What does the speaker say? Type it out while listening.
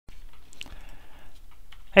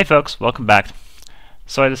Hey folks, welcome back.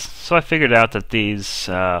 So I figured out that these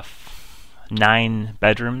 9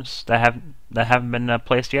 bedrooms that haven't been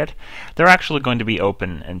placed yet, they're actually going to be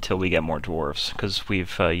open until we get more dwarves because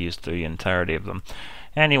we've used the entirety of them.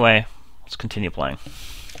 Anyway, let's continue playing.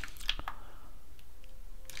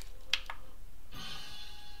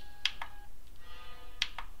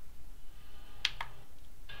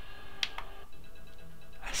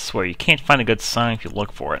 I swear you can't find a good sign if you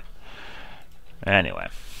look for it. Anyway,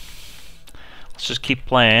 let's just keep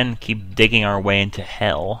playing, keep digging our way into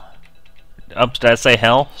hell. Oops, did I say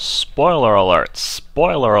hell? Spoiler alert!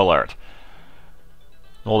 Spoiler alert!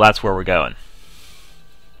 Well, that's where we're going.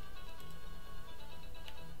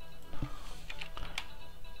 I'm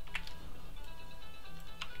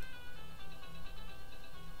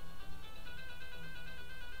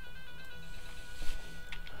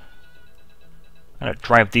gonna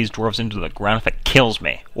drive these dwarves into the ground if it kills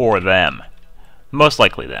me. Or them. Most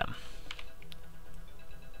likely them.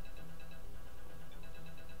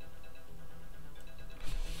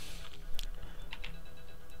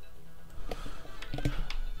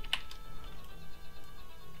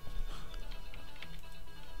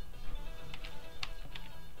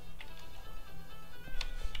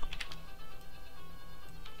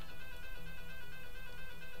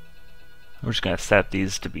 We're just gonna set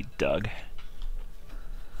these to be dug.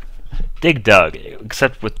 Dig dug,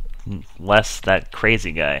 except with less that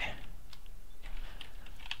crazy guy.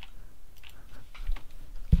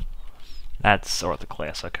 That's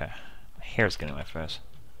orthoclass, okay. My hair's getting in my face.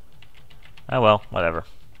 Oh well, whatever.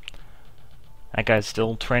 That guy's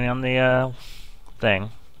still training on the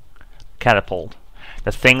thing. Catapult.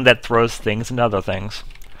 The thing that throws things into other things.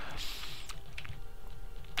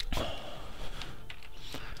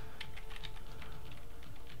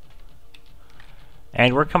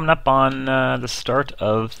 And we're coming up on the start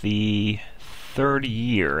of the 3rd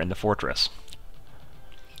year in the fortress.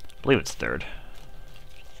 I believe it's 3rd.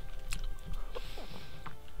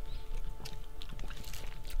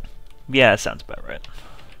 Yeah, that sounds about right.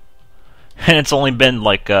 And it's only been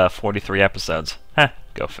like 43 episodes. Heh,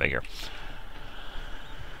 go figure.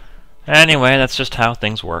 Anyway, that's just how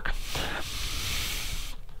things work.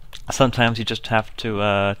 Sometimes you just have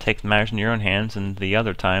to take matters in your own hands, and the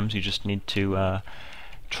other times you just need to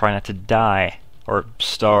try not to die, or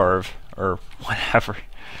starve, or whatever.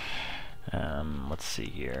 Let's see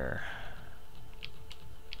here.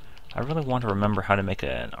 I really want to remember how to make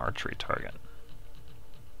an archery target.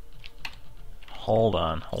 Hold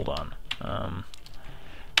on.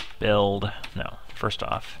 Build. No, first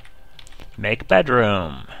off, make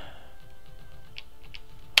bedroom.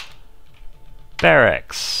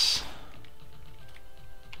 Barracks.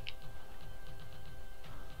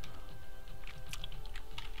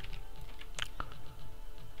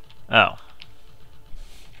 Oh.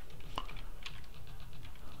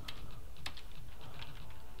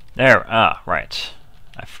 There, right.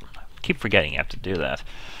 I keep forgetting you have to do that.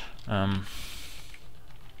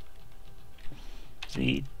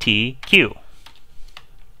 ZTQ.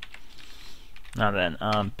 Now then,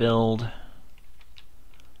 build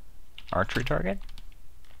archery target?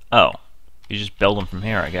 Oh, you just build them from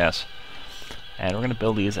here, I guess. And we're going to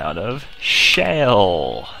build these out of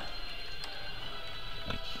shale.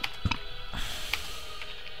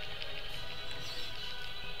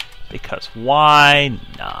 Because why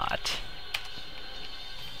not?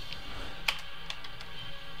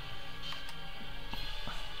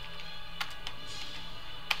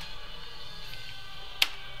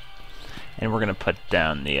 And we're going to put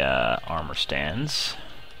down the armor stands.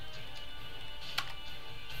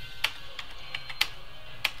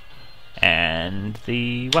 And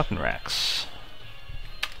the weapon racks.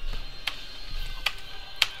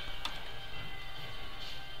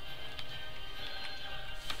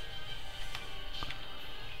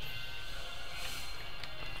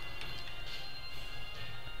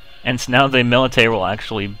 And so now the military will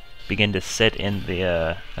actually begin to sit in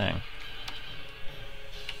the thing.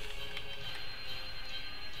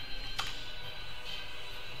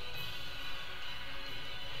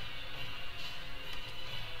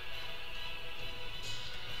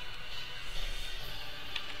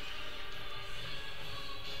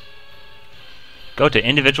 Go to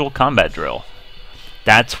individual combat drill.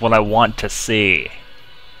 That's what I want to see.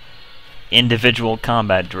 Individual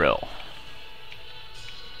combat drill.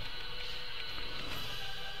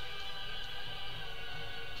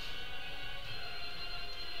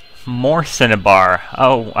 More Cinnabar.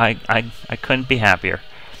 Oh, I couldn't be happier.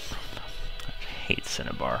 I hate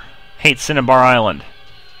Cinnabar. Hate Cinnabar Island.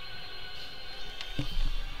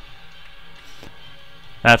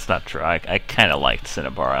 That's not true. I kind of liked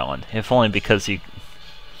Cinnabar Island, if only because you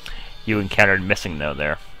You encountered missing no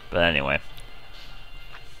there. But anyway.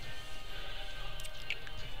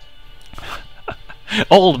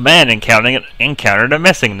 Old man encountered a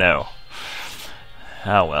missing no.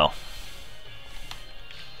 Oh well.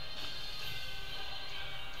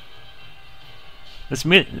 This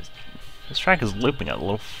track is looping a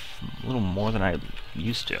little more than I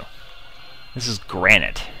used to. This is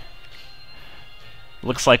granite.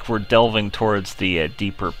 Looks like we're delving towards the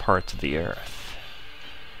deeper parts of the earth.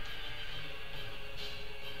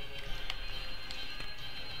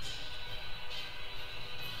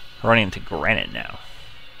 Running into granite now.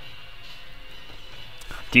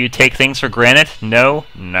 Do you take things for granted? No,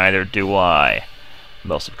 neither do I.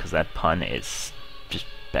 Mostly because that pun is just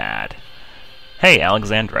bad. Hey,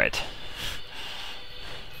 Alexandrite.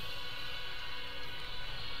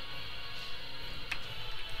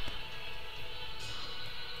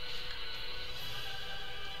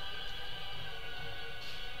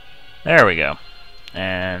 There we go.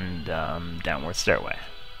 And downward stairway.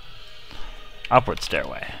 Upward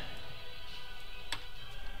stairway.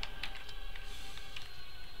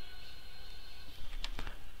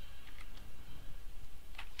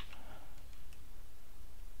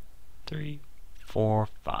 Three, 4,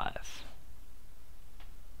 5.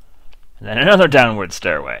 And then another downward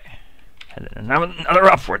stairway. And then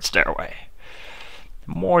another upward stairway.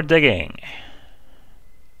 More digging.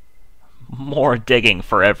 More digging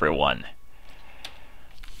for everyone.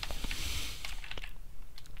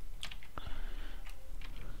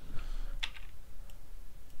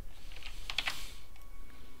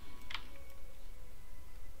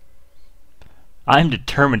 I'm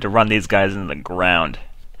determined to run these guys into the ground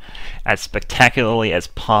as spectacularly as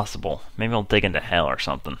possible. Maybe I'll dig into hell or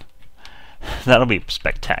something. That'll be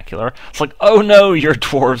spectacular. It's like, oh no, your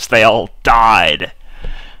dwarves, they all died.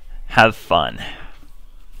 Have fun.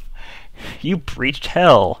 You breached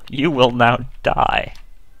hell. You will now die.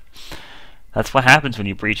 That's what happens when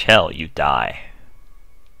you breach hell. You die.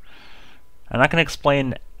 I'm not going to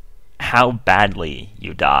explain how badly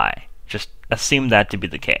you die. Just assume that to be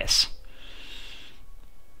the case.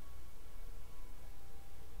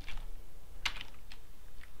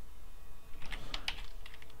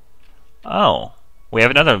 Oh, we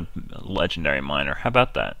have another legendary miner. How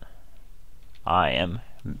about that? I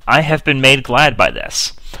have been made glad by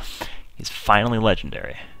this. He's finally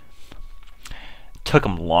legendary. Took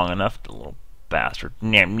him long enough, the little bastard.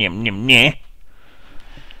 Nyam, nyam, nyam, nyam.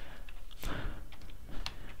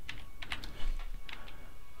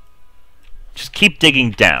 Just keep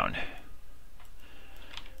digging down.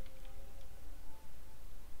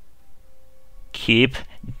 Keep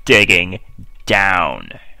digging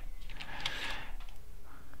down.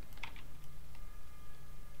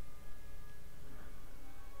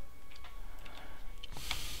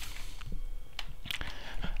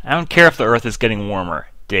 I don't care if the earth is getting warmer.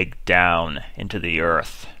 Dig down into the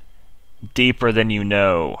earth. Deeper than you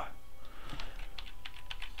know.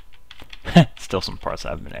 Still some parts I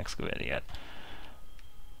haven't been excavated yet.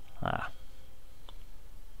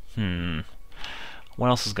 What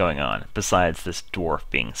else is going on besides this dwarf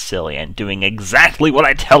being silly and doing exactly what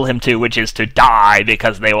I tell him to, which is to die,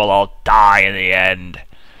 because they will all die in the end.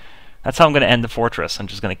 That's how I'm going to end the fortress. I'm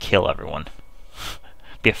just going to kill everyone.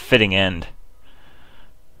 Be a fitting end.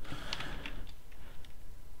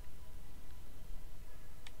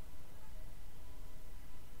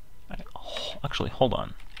 Actually, hold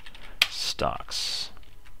on. Stocks.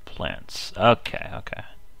 Plants. Okay, okay.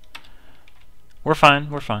 We're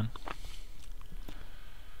fine, we're fine.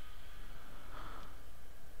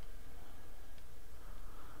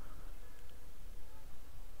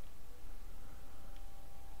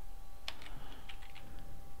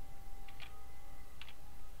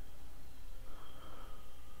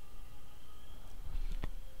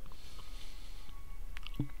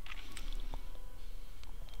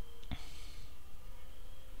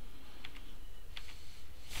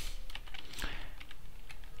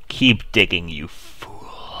 Keep digging, you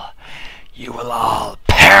fool. You will all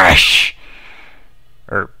perish!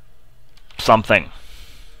 Or something.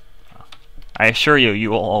 I assure you,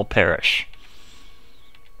 you will all perish.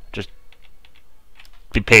 Just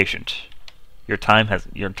be patient. Your time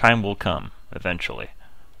will come eventually,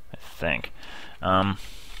 I think.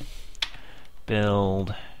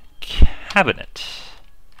 Build cabinet.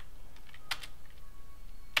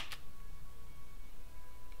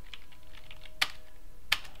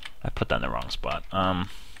 I put that in the wrong spot. Man,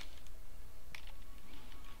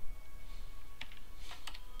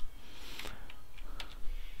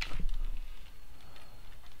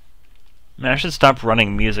 I should stop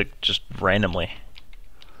running music just randomly.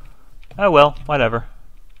 Oh well, whatever.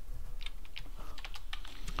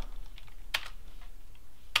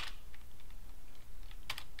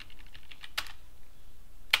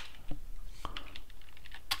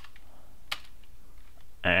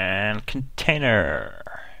 container.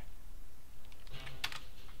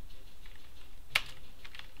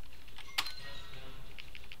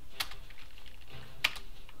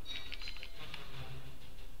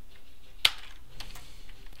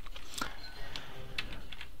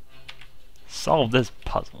 Solve this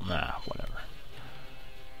puzzle. Nah, whatever.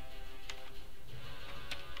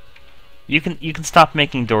 You can stop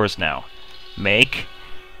making doors now. Make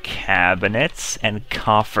cabinets and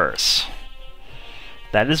coffers.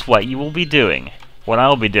 That is what you will be doing. What I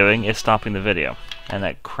will be doing is stopping the video. And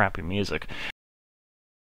that crappy music.